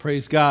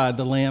Praise God,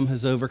 the Lamb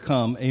has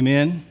overcome.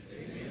 Amen?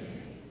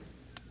 Amen.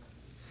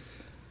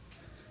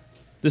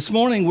 This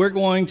morning we're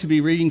going to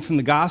be reading from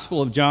the Gospel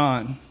of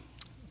John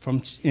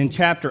in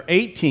chapter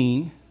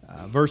 18,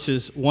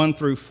 verses 1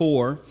 through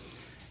 4.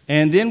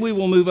 And then we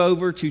will move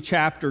over to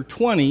chapter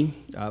 20,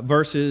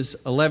 verses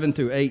 11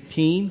 through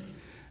 18.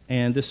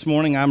 And this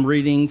morning I'm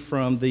reading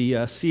from the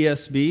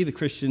CSB, the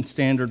Christian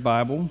Standard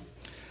Bible.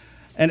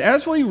 And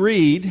as we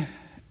read,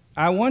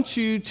 I want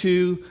you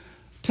to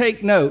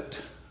take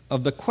note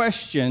of the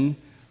question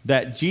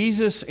that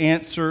Jesus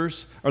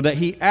answers, or that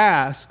he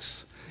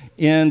asks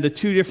in the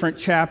two different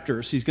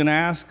chapters. He's going to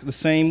ask the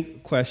same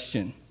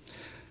question.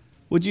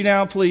 Would you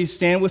now please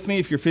stand with me,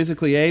 if you're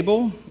physically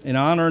able, in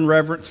honor and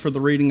reverence for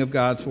the reading of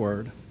God's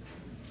Word.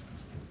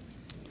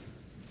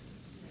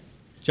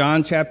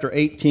 John chapter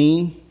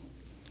 18,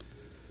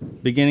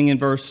 beginning in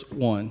verse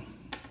 1.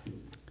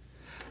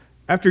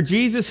 After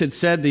Jesus had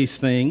said these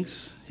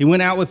things, he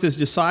went out with his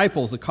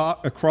disciples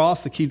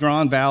across the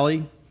Kidron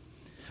Valley,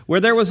 where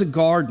there was a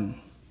garden,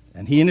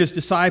 and he and his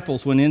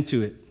disciples went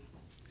into it.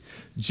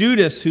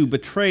 Judas, who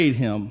betrayed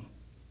him,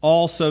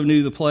 also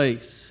knew the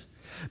place,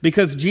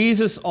 because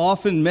Jesus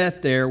often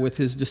met there with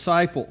his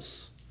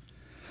disciples.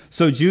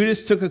 So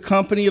Judas took a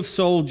company of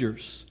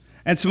soldiers,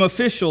 and some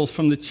officials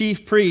from the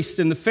chief priests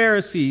and the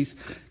Pharisees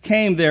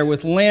came there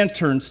with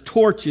lanterns,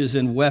 torches,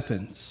 and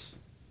weapons.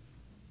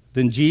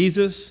 Then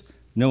Jesus,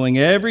 knowing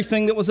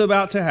everything that was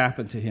about to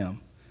happen to him,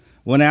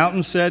 went out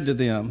and said to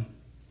them,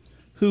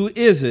 "Who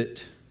is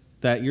it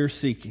that you're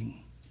seeking?"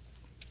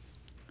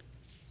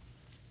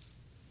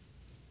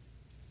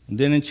 And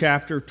then in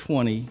chapter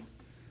 20,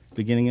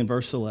 beginning in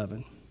verse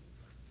 11,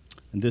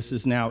 and this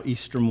is now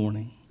Easter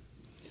morning.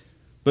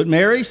 But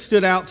Mary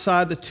stood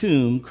outside the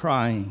tomb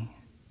crying.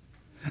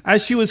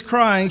 As she was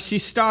crying, she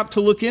stopped to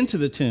look into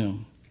the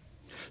tomb.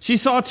 She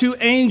saw two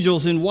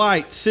angels in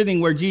white sitting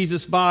where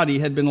Jesus' body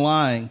had been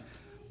lying,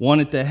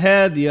 one at the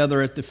head, the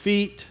other at the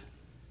feet.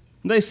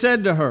 And they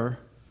said to her,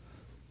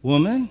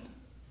 "Woman,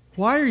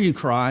 why are you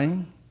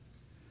crying?"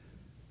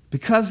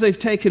 "Because they've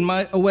taken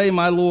away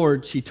my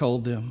Lord," she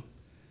told them,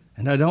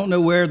 "and I don't know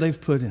where they've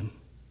put him."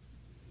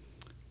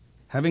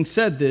 Having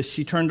said this,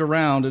 she turned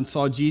around and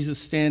saw Jesus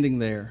standing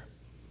there,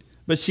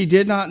 but she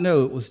did not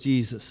know it was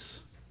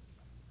Jesus.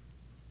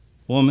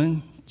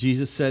 "Woman,"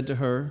 Jesus said to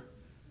her,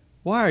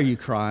 "why are you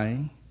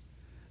crying?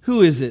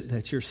 Who is it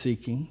that you're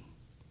seeking?"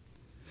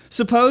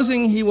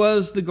 "Supposing he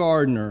was the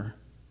gardener,"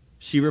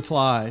 she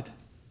replied,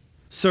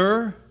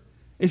 "Sir,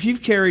 if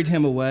you've carried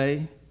him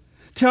away,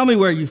 tell me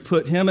where you've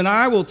put him, and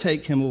I will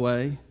take him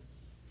away."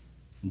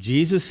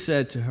 Jesus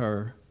said to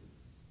her,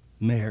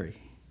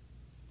 "Mary."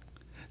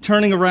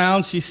 Turning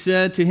around, she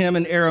said to him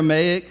in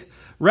Aramaic,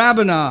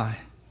 "Rabboni,"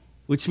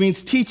 which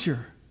means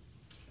teacher.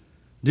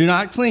 "Do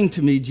not cling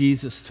to me,"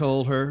 Jesus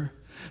told her,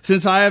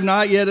 "since I have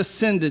not yet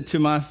ascended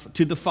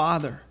to the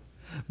Father.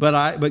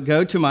 But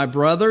go to my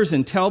brothers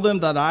and tell them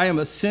that I am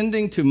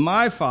ascending to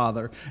my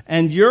Father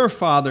and your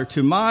Father,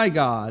 to my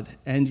God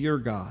and your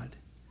God."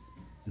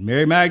 And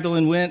Mary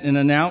Magdalene went and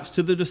announced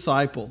to the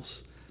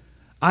disciples,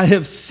 "I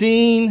have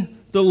seen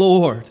the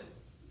Lord."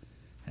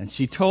 And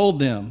she told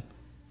them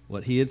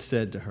what he had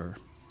said to her.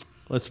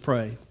 Let's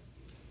pray.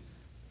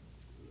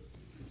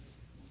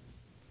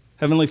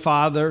 Heavenly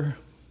Father,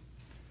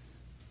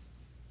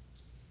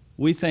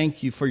 we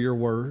thank you for your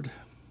word,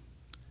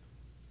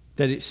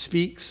 that it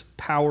speaks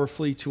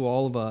powerfully to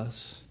all of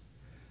us.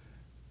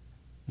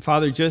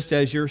 Father, just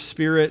as your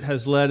Spirit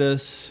has led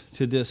us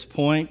to this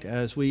point,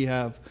 as we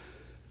have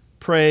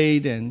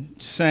prayed and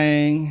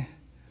sang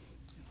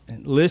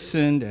and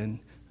listened and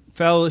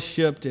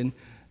fellowshipped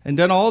and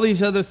done all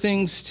these other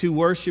things to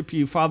worship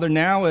you, Father,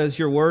 now as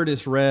your word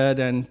is read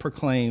and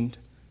proclaimed,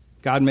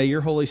 God, may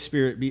your Holy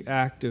Spirit be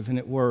active and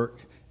at work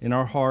in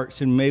our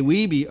hearts, and may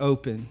we be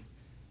open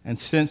and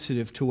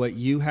sensitive to what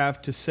you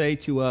have to say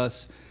to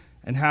us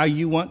and how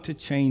you want to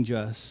change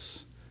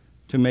us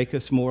to make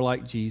us more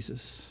like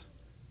Jesus.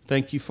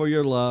 Thank you for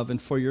your love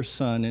and for your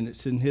Son, and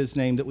it's in his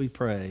name that we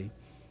pray.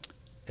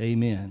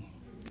 Amen.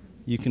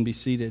 You can be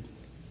seated.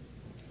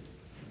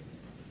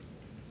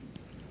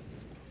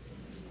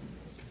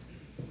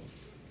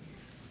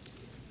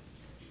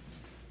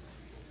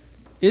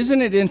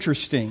 Isn't it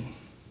interesting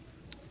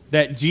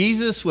that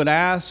Jesus would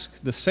ask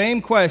the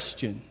same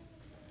question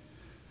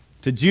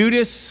to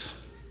Judas,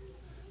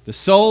 the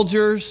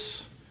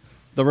soldiers,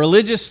 the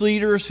religious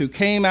leaders who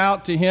came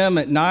out to him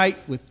at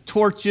night with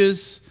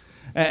torches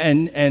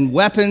and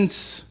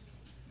weapons,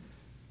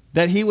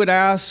 that he would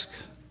ask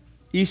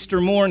Easter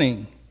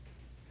morning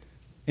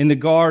in the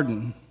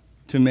garden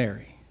to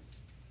Mary?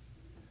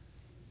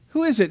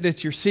 Who is it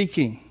that you're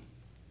seeking?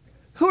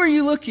 Who are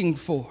you looking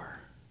for?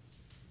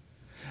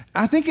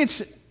 I think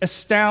it's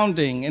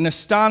astounding and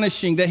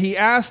astonishing that he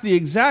asked the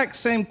exact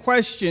same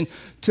question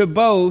to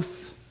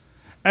both.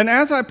 And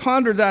as I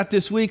pondered that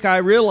this week, I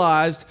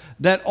realized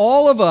that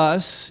all of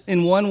us,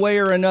 in one way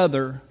or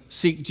another,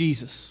 seek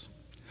Jesus.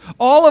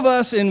 All of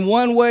us, in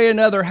one way or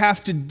another,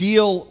 have to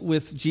deal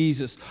with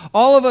Jesus.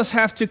 All of us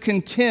have to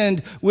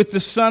contend with the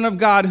Son of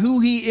God, who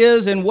he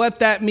is and what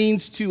that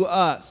means to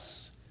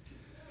us.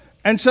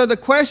 And so the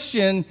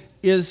question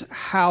is,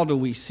 how do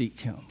we seek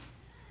him?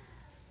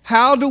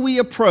 How do we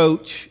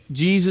approach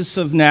Jesus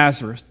of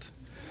Nazareth?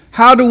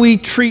 How do we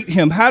treat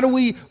him? How do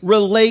we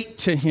relate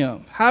to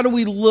him? How do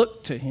we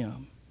look to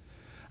him?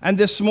 And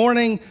this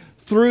morning,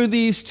 through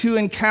these two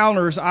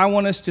encounters, I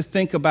want us to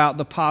think about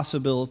the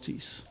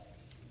possibilities.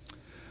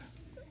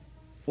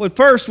 Well,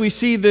 first, we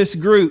see this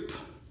group.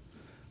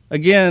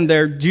 Again,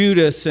 they're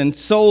Judas and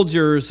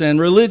soldiers and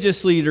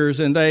religious leaders,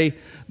 and they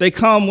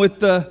come with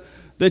the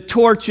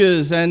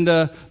torches and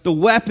the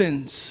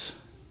weapons.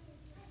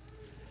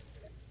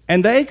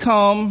 And they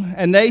come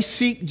and they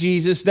seek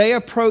Jesus. They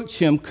approach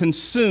him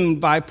consumed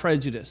by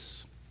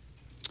prejudice.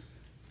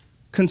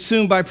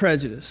 Consumed by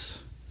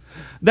prejudice.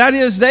 That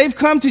is, they've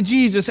come to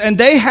Jesus and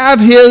they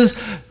have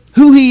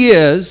who he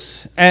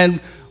is and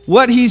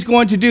what he's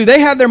going to do.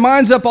 They have their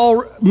minds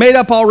made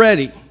up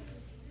already.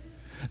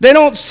 They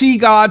don't see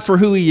God for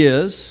who he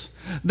is.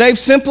 They've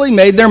simply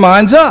made their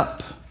minds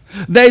up.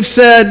 They've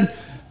said,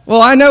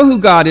 well, I know who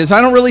God is.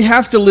 I don't really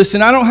have to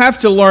listen. I don't have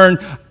to learn.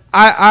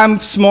 I'm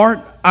smart.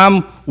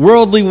 I'm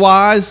worldly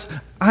wise.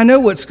 I know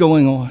what's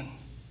going on.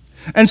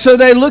 And so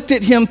they looked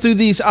at him through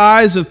these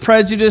eyes of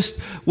prejudice,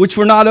 which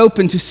were not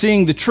open to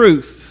seeing the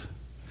truth.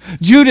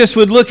 Judas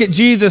would look at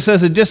Jesus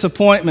as a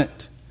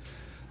disappointment.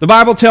 The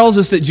Bible tells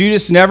us that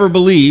Judas never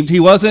believed. He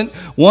wasn't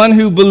one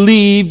who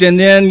believed and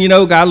then,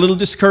 got a little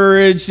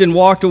discouraged and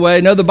walked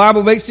away. No, the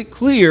Bible makes it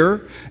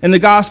clear in the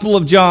Gospel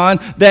of John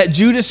that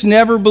Judas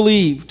never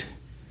believed.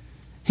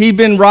 He'd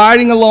been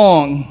riding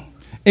along,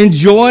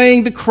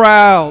 enjoying the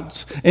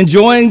crowds,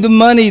 enjoying the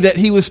money that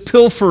he was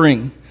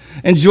pilfering,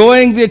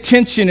 enjoying the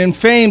attention and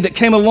fame that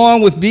came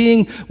along with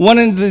being one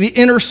in the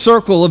inner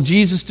circle of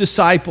Jesus'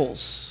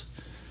 disciples.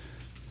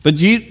 But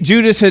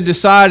Judas had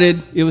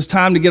decided it was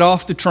time to get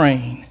off the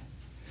train.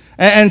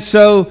 And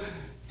so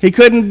he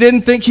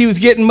didn't think he was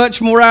getting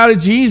much more out of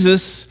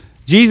Jesus.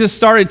 Jesus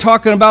started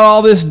talking about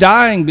all this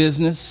dying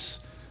business.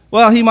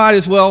 Well, he might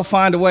as well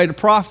find a way to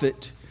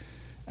profit.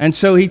 And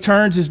so he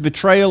turns his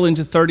betrayal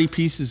into 30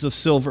 pieces of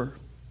silver.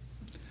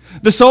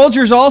 The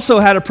soldiers also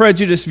had a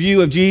prejudiced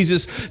view of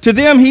Jesus. To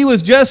them, he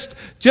was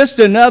just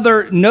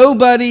another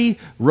nobody,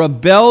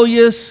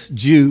 rebellious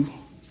Jew,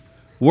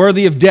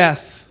 worthy of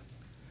death.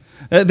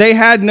 They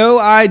had no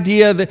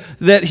idea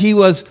that he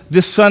was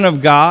the Son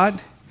of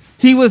God.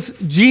 He was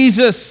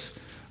Jesus,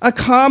 a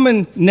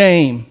common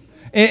name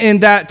in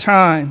that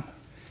time.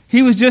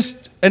 He was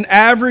just an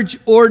average,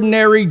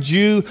 ordinary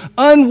Jew,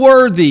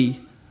 unworthy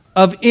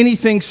of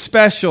anything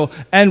special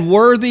and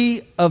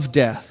worthy of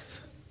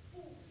death.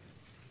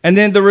 And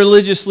then the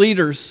religious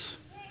leaders,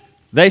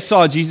 they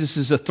saw Jesus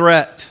as a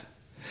threat.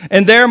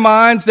 In their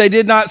minds, they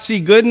did not see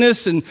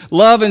goodness and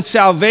love and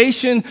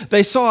salvation.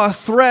 They saw a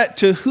threat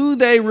to who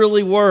they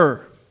really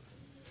were.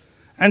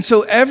 And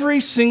so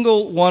every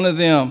single one of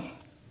them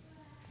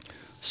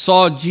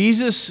saw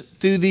Jesus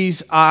through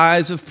these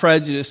eyes of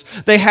prejudice.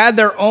 They had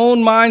their own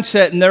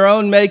mindset and their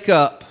own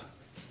makeup.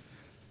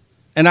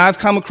 And I've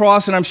come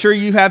across, and I'm sure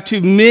you have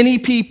too, many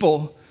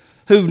people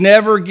who've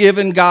never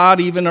given God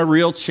even a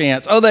real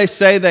chance. Oh, they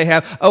say they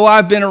have. Oh,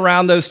 I've been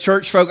around those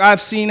church folk. I've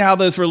seen how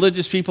those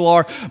religious people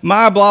are.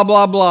 My blah,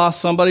 blah, blah,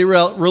 somebody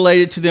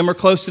related to them or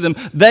close to them.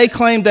 They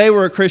claimed they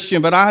were a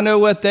Christian, but I know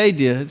what they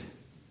did.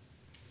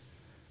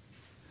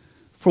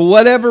 For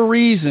whatever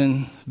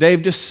reason,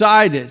 they've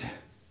decided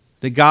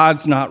that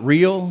God's not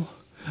real,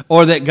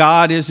 or that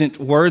God isn't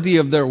worthy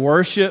of their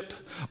worship,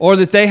 or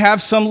that they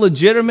have some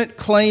legitimate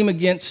claim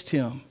against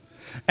him.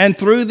 And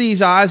through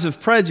these eyes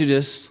of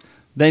prejudice,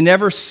 they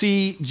never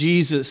see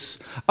Jesus.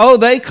 Oh,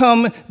 they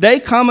come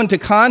into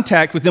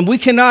contact with him. We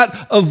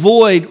cannot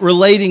avoid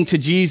relating to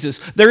Jesus.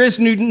 There is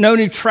no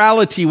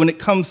neutrality when it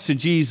comes to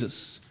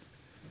Jesus.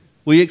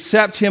 We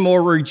accept him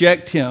or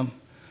reject him,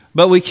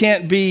 but we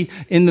can't be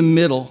in the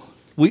middle.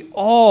 We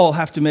all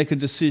have to make a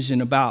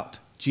decision about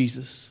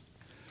Jesus.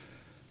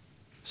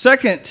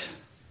 Second,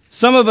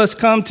 some of us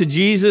come to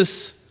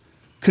Jesus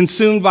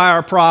consumed by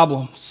our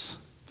problems.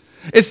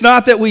 It's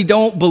not that we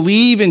don't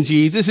believe in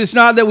Jesus. It's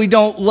not that we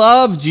don't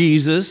love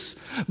Jesus.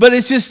 But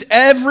it's just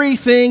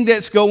everything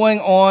that's going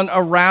on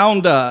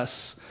around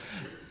us.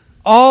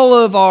 All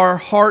of our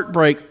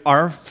heartbreak,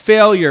 our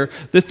failure,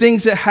 the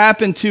things that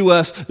happened to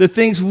us, the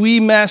things we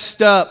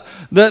messed up,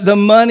 the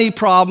money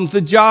problems,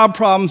 the job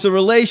problems, the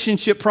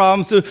relationship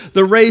problems,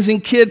 the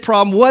raising kid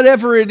problem,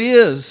 whatever it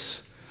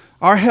is,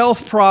 our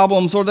health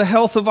problems or the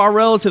health of our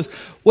relatives,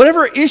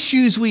 whatever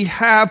issues we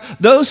have,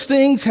 those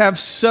things have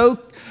so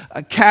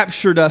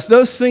captured us.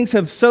 Those things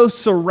have so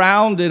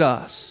surrounded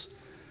us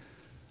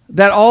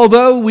that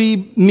although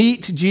we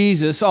meet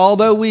Jesus,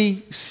 although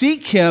we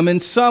seek him in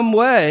some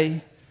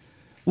way,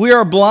 we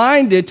are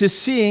blinded to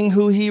seeing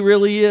who he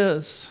really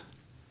is.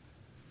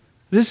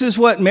 This is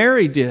what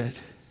Mary did.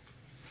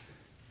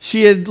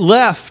 She had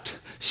left.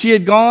 She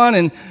had gone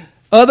and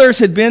Others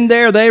had been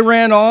there. They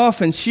ran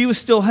off, and she was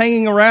still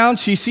hanging around.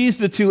 She sees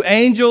the two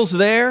angels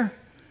there.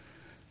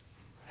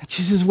 And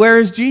she says, "Where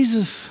is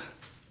Jesus?"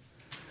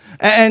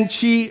 And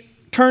she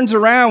turns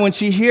around when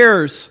she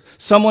hears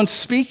someone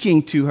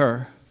speaking to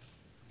her.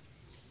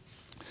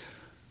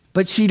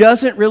 But she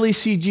doesn't really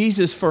see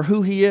Jesus for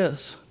who he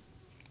is.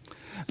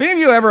 Have any of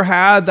you ever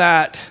had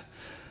that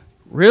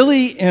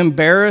really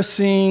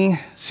embarrassing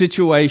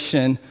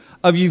situation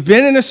of you've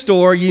been in a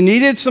store, you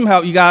needed some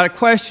help, you got a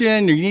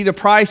question, you need a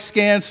price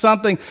scan,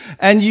 something,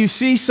 and you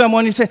see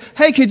someone, you say,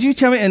 "Hey, could you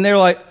tell me?" And they're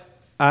like,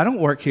 "I don't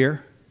work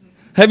here."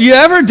 Have you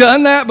ever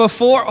done that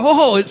before?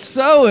 Oh, it's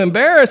so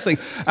embarrassing.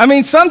 I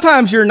mean,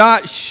 sometimes you're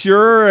not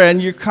sure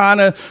and you're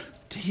kind of,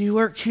 "Do you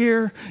work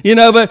here?"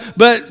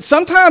 But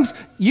sometimes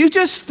you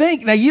just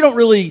think, now you don't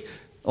really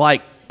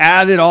like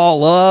add it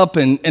all up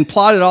and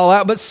plot it all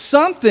out, but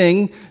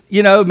something,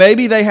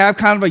 maybe they have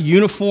kind of a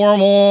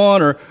uniform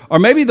on, or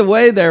maybe the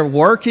way they're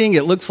working,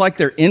 it looks like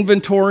they're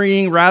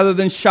inventorying rather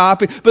than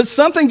shopping, but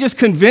something just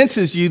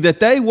convinces you that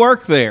they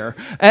work there.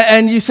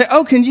 And you say,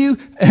 "Oh, can you?"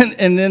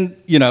 And then,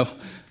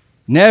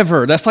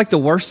 never. That's like the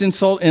worst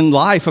insult in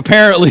life,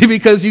 apparently,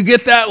 because you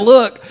get that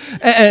look,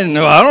 and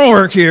 "No, I don't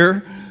work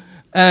here."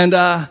 And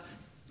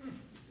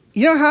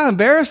you know how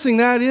embarrassing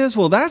that is?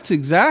 Well, that's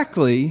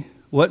exactly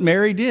what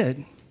Mary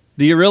did.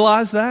 Do you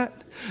realize that?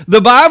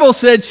 The Bible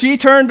said she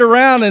turned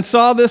around and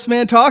saw this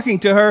man talking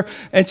to her,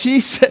 and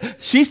she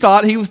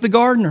thought he was the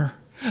gardener.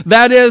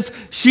 That is,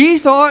 she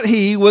thought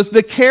he was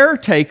the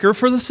caretaker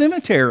for the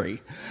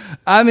cemetery.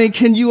 I mean,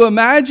 can you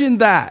imagine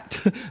that?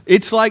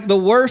 It's like the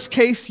worst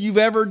case you've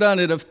ever done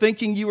it, of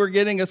thinking you were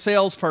getting a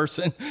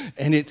salesperson,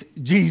 and it's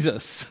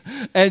Jesus,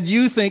 and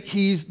you think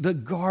he's the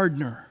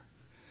gardener.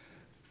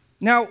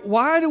 Now,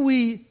 why do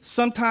we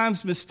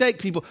sometimes mistake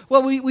people?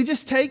 Well, we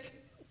just take,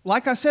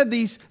 like I said,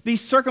 these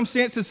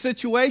circumstances,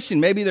 situation.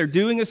 Maybe they're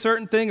doing a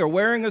certain thing or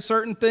wearing a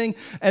certain thing,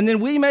 and then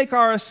we make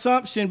our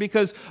assumption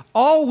because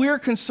all we're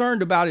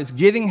concerned about is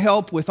getting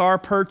help with our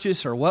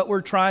purchase or what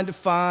we're trying to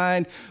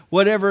find,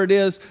 whatever it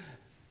is.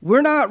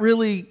 We're not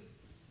really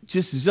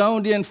just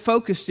zoned in,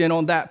 focused in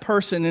on that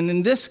person. And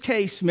in this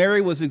case,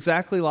 Mary was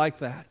exactly like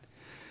that.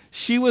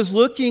 She was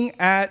looking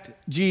at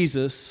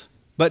Jesus,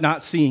 but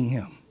not seeing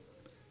him.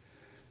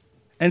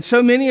 And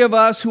so many of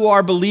us who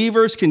are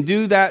believers can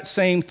do that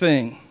same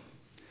thing.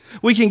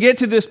 We can get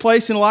to this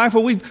place in life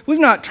where we've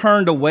not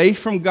turned away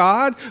from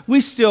God.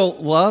 We still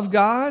love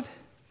God.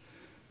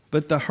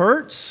 But the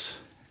hurts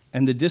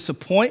and the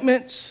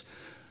disappointments,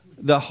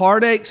 the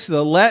heartaches,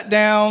 the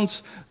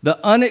letdowns, the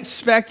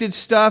unexpected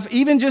stuff,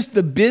 even just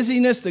the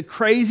busyness, the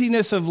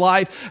craziness of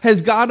life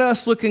has got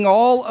us looking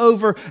all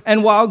over.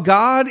 And while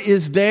God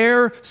is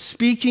there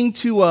speaking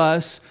to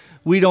us,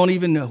 we don't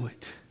even know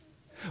it.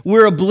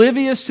 We're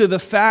oblivious to the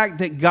fact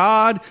that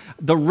God,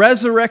 the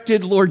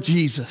resurrected Lord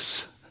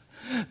Jesus,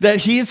 that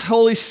his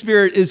Holy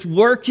Spirit is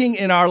working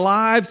in our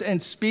lives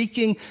and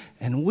speaking,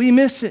 and we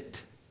miss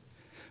it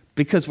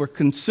because we're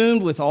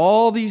consumed with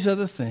all these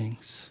other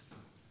things.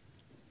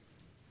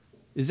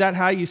 Is that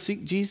how you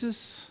seek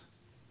Jesus?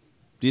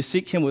 Do you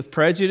seek him with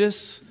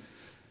prejudice,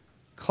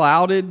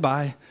 clouded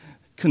by,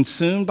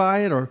 consumed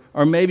by it, or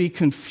maybe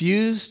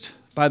confused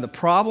by the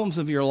problems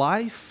of your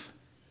life?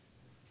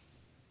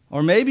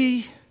 Or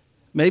maybe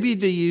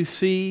do you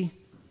see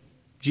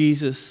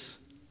Jesus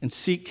and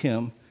seek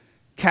him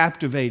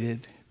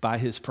captivated by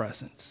his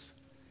presence?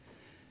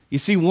 You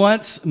see,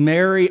 once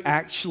Mary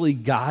actually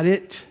got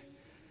it,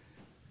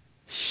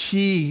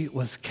 she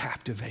was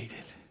captivated.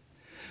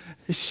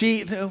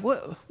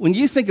 When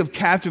you think of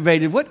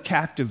captivated, what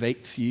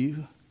captivates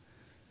you?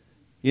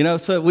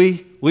 So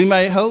we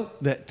may hope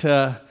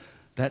that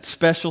that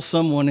special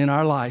someone in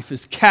our life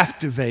is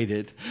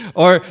captivated,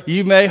 or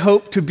you may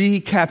hope to be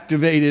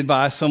captivated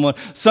by someone.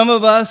 Some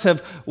of us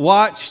have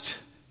watched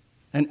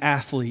an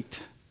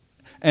athlete,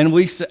 and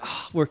we say,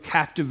 "Oh, we're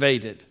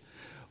captivated."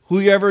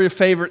 Whoever your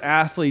favorite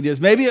athlete is.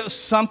 Maybe it was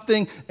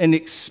something, an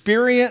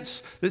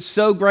experience that's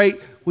so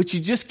great, which you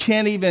just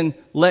can't even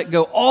let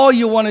go. All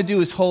you want to do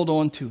is hold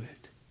on to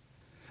it.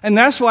 And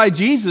that's why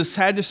Jesus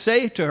had to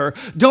say to her,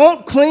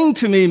 "Don't cling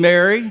to me,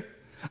 Mary.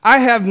 I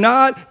have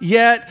not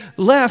yet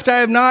left.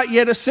 I have not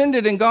yet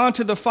ascended and gone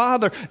to the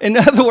Father." In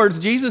other words,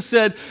 Jesus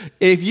said,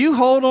 if you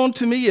hold on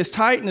to me as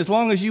tight and as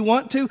long as you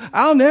want to,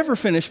 I'll never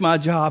finish my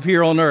job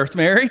here on earth,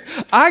 Mary.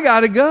 I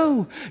got to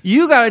go.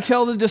 You got to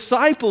tell the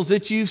disciples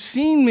that you've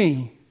seen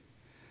me.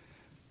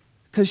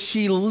 Because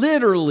she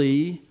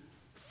literally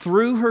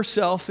threw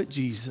herself at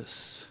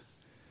Jesus.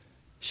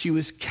 She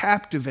was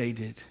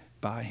captivated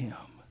by him.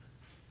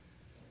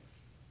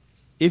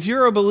 If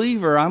you're a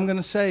believer, I'm going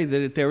to say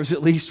that there was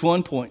at least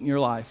one point in your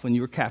life when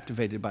you were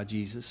captivated by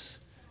Jesus,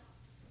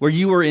 where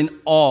you were in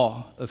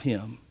awe of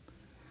him,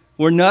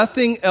 where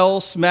nothing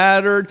else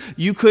mattered.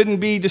 You couldn't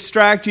be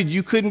distracted.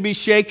 You couldn't be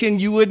shaken.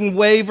 You wouldn't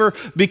waver,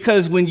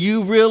 because when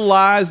you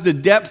realized the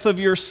depth of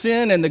your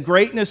sin and the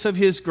greatness of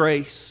his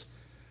grace,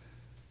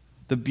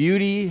 the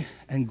beauty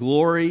and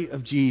glory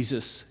of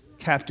Jesus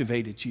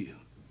captivated you.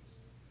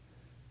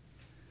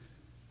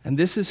 And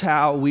this is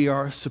how we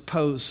are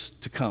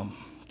supposed to come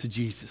to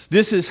Jesus.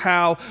 This is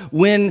how,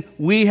 when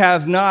we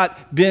have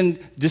not been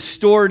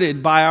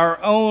distorted by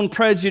our own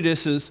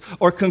prejudices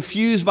or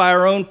confused by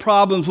our own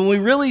problems, when we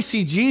really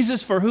see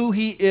Jesus for who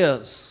he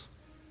is,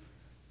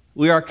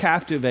 we are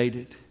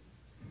captivated.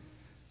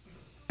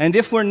 And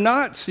if we're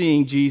not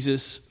seeing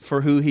Jesus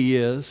for who he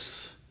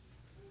is,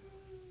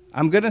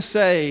 I'm going to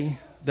say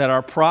that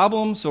our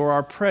problems or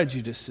our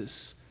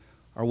prejudices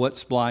are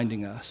what's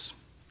blinding us.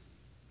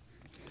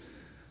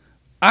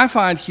 I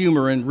find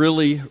humor in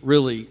really,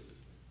 really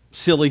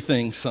silly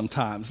things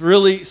sometimes,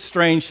 really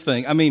strange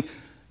things. I mean,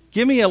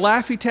 give me a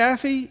Laffy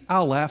Taffy,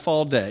 I'll laugh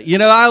all day. You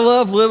know, I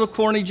love little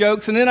corny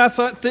jokes, and then I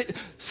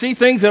see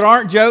things that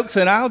aren't jokes,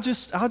 and I'll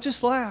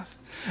just laugh.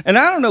 And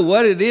I don't know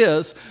what it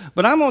is,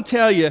 but I'm going to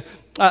tell you,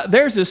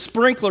 there's a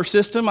sprinkler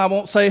system. I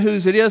won't say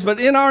whose it is,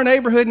 but in our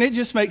neighborhood, and it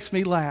just makes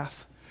me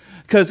laugh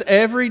because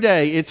every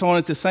day it's on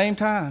at the same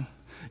time.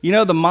 You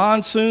know, the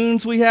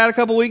monsoons we had a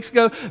couple weeks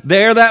ago,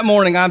 there that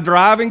morning I'm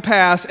driving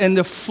past and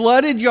the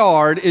flooded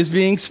yard is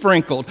being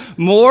sprinkled.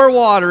 More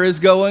water is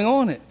going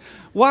on it.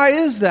 Why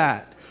is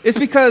that? It's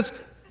because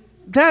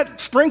that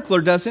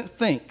sprinkler doesn't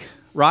think,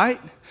 right?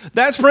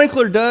 That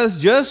sprinkler does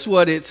just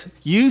what it's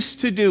used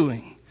to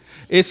doing.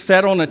 It's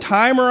set on a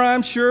timer,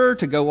 I'm sure,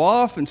 to go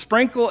off and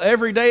sprinkle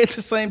every day at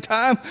the same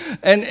time.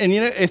 And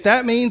you know, if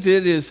that means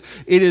it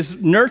is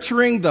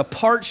nurturing the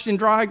parched and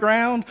dry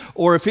ground,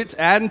 or if it's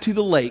adding to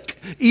the lake.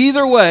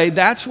 Either way,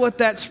 that's what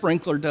that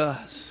sprinkler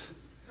does.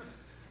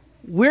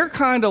 We're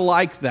kind of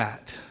like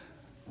that,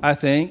 I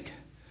think.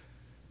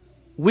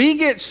 We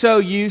get so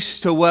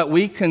used to what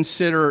we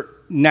consider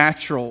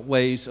natural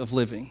ways of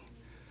living,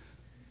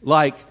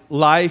 like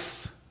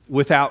life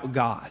without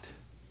God.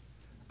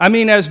 I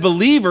mean, as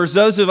believers,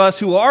 those of us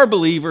who are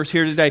believers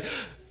here today,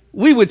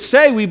 we would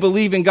say we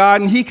believe in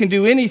God and he can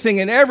do anything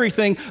and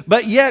everything,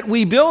 but yet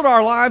we build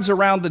our lives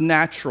around the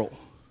natural.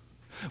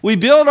 We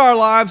build our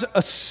lives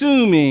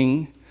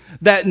assuming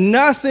that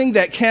nothing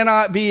that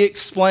cannot be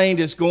explained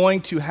is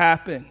going to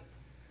happen.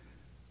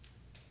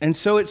 And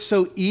so it's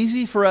so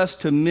easy for us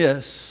to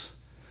miss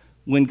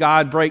when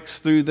God breaks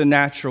through the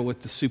natural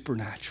with the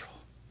supernatural.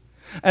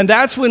 And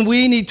that's when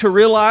we need to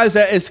realize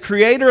that as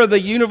creator of the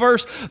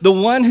universe, the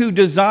one who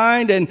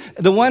designed and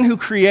the one who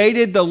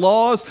created the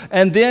laws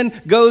and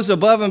then goes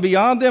above and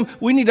beyond them,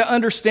 we need to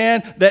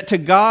understand that to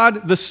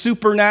God, the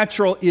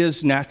supernatural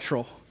is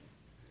natural.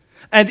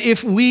 And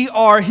if we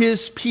are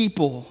his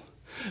people,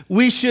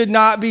 we should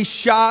not be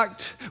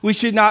shocked. We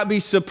should not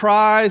be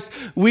surprised.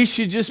 We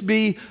should just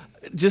be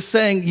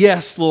saying,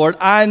 yes, Lord,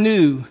 I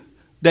knew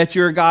that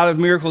you're a God of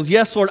miracles.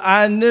 Yes, Lord,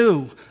 I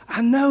know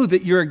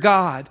that you're a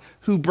God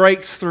who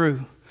breaks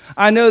through.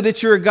 I know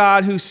that you're a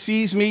God who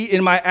sees me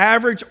in my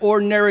average,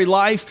 ordinary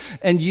life,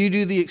 and you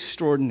do the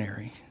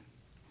extraordinary.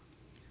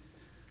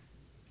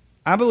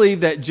 I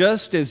believe that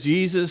just as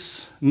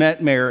Jesus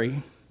met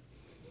Mary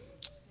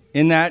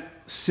in that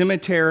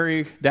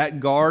cemetery, that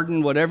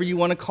garden, whatever you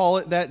want to call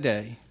it that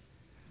day,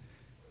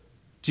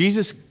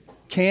 Jesus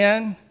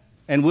can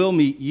and will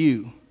meet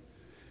you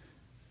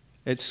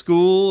at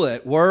school,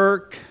 at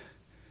work,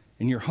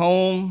 in your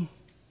home,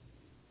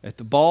 at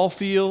the ball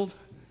field,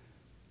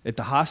 at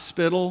the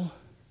hospital.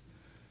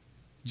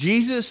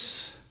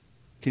 Jesus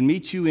can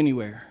meet you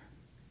anywhere.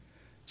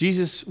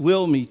 Jesus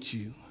will meet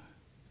you.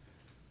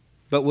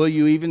 But will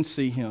you even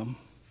see him?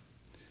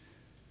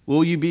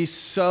 Will you be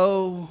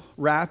so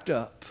wrapped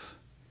up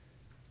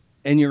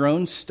in your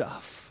own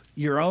stuff,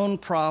 your own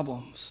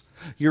problems,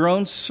 your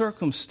own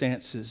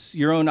circumstances,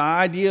 your own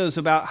ideas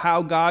about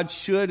how God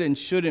should and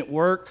shouldn't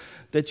work,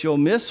 that you'll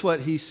miss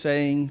what he's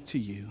saying to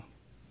you?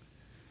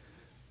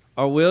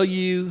 Or will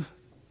you,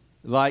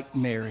 like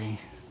Mary,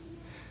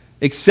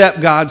 accept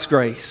God's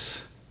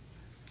grace?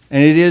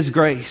 And it is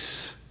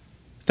grace.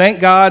 Thank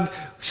God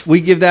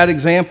we give that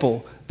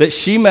example, that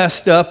she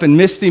messed up and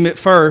missed him at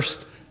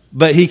first,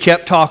 but he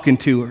kept talking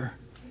to her.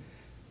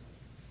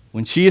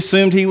 When she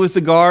assumed he was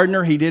the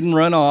gardener, he didn't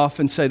run off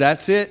and say,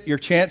 that's it, your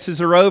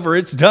chances are over.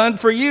 It's done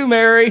for you,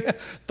 Mary.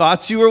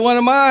 Thought you were one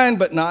of mine,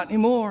 but not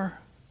anymore.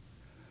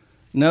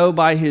 No,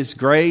 by his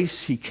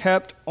grace, he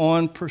kept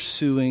on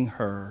pursuing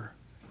her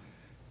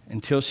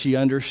until she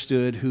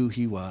understood who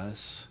he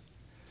was.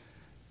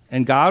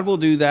 And God will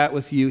do that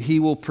with you. He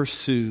will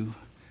pursue,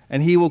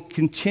 and he will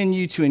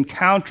continue to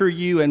encounter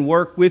you and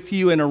work with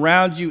you and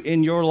around you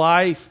in your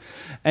life.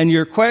 And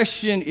your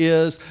question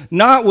is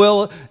not,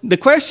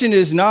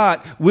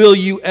 will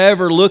you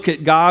ever look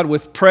at God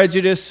with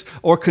prejudice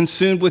or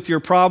consumed with your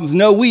problems?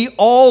 No, we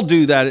all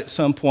do that at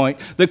some point.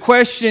 The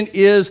question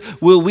is,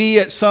 will we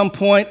at some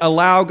point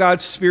allow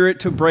God's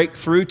Spirit to break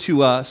through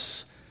to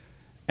us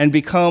and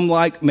become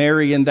like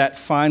Mary in that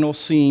final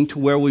scene, to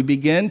where we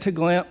begin to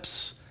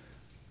glimpse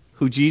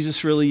who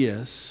Jesus really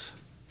is,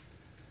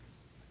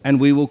 and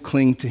we will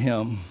cling to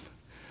him,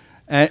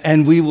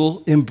 and we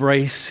will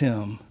embrace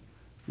him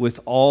with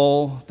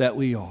all that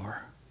we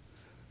are.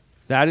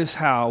 That is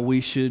how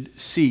we should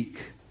seek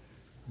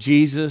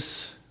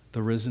Jesus,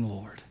 the risen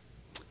Lord.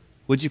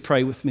 Would you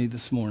pray with me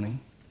this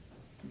morning?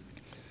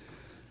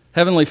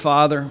 Heavenly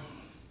Father,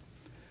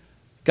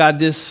 God,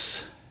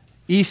 this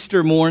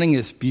Easter morning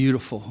is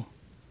beautiful.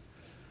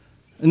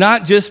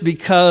 Not just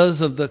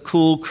because of the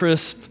cool,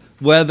 crisp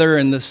weather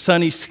and the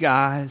sunny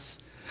skies,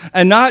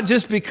 and not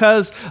just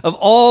because of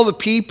all the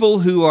people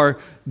who are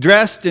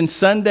dressed in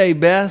Sunday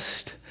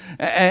best,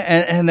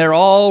 and they're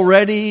all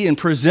ready and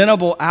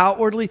presentable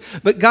outwardly.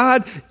 But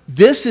God,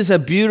 this is a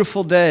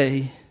beautiful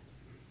day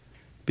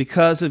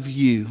because of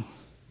you,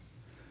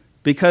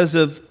 because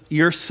of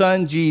your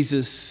Son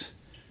Jesus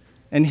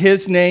and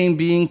his name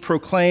being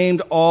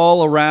proclaimed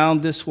all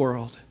around this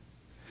world.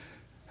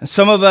 And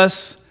some of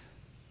us,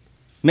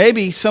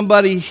 maybe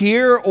somebody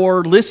here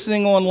or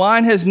listening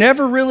online, has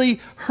never really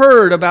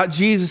heard about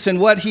Jesus and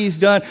what he's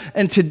done,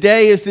 and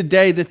today is the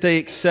day that they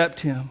accept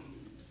him.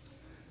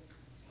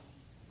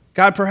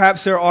 God,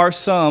 perhaps there are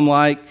some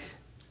like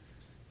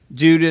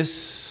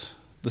Judas,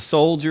 the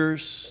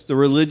soldiers, the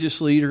religious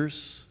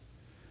leaders,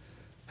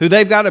 who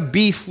they've got a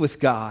beef with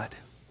God.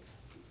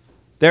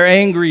 They're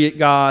angry at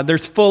God. They're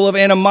full of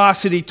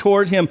animosity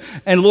toward him.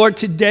 And Lord,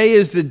 today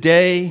is the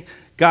day,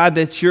 God,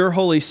 that your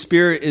Holy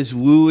Spirit is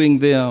wooing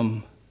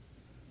them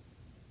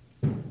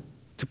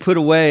to put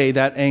away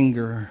that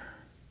anger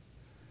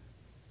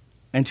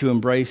and to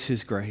embrace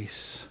his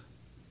grace.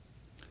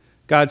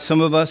 God,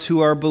 some of us who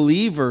are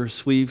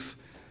believers, we've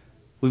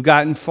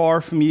gotten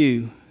far from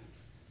you.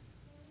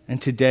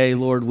 And today,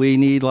 Lord, we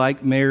need,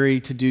 like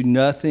Mary, to do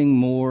nothing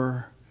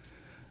more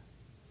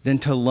than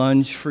to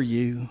lunge for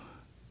you,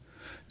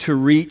 to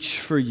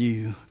reach for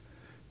you,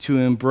 to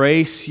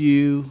embrace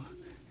you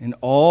in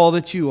all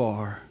that you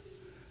are,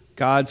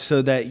 God,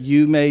 so that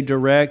you may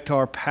direct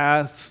our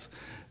paths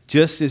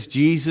just as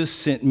Jesus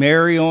sent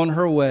Mary on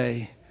her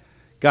way.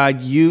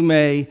 God, you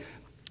may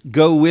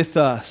go with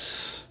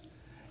us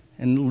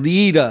and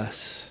lead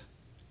us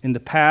in the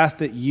path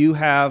that you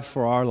have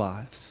for our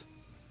lives.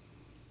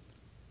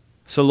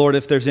 So, Lord,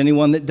 if there's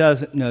anyone that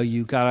doesn't know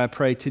you, God, I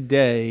pray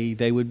today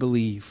they would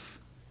believe,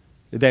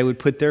 that they would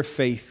put their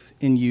faith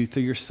in you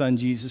through your Son,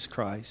 Jesus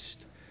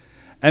Christ.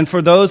 And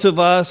for those of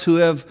us who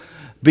have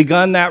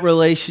begun that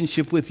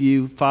relationship with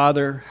you,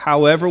 Father,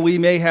 however we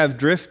may have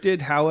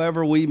drifted,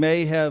 however we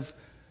may have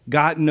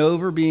gotten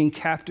over being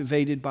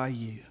captivated by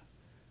you,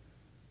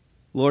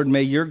 Lord,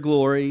 may your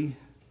glory,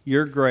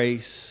 your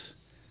grace,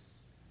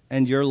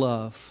 and your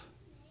love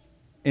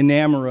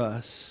enamor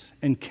us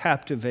and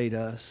captivate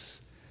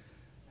us.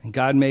 And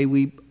God, may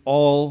we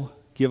all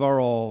give our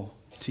all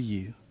to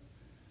you.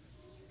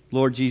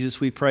 Lord Jesus,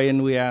 we pray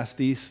and we ask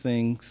these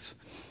things.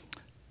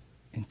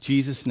 In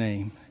Jesus'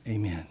 name,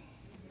 amen.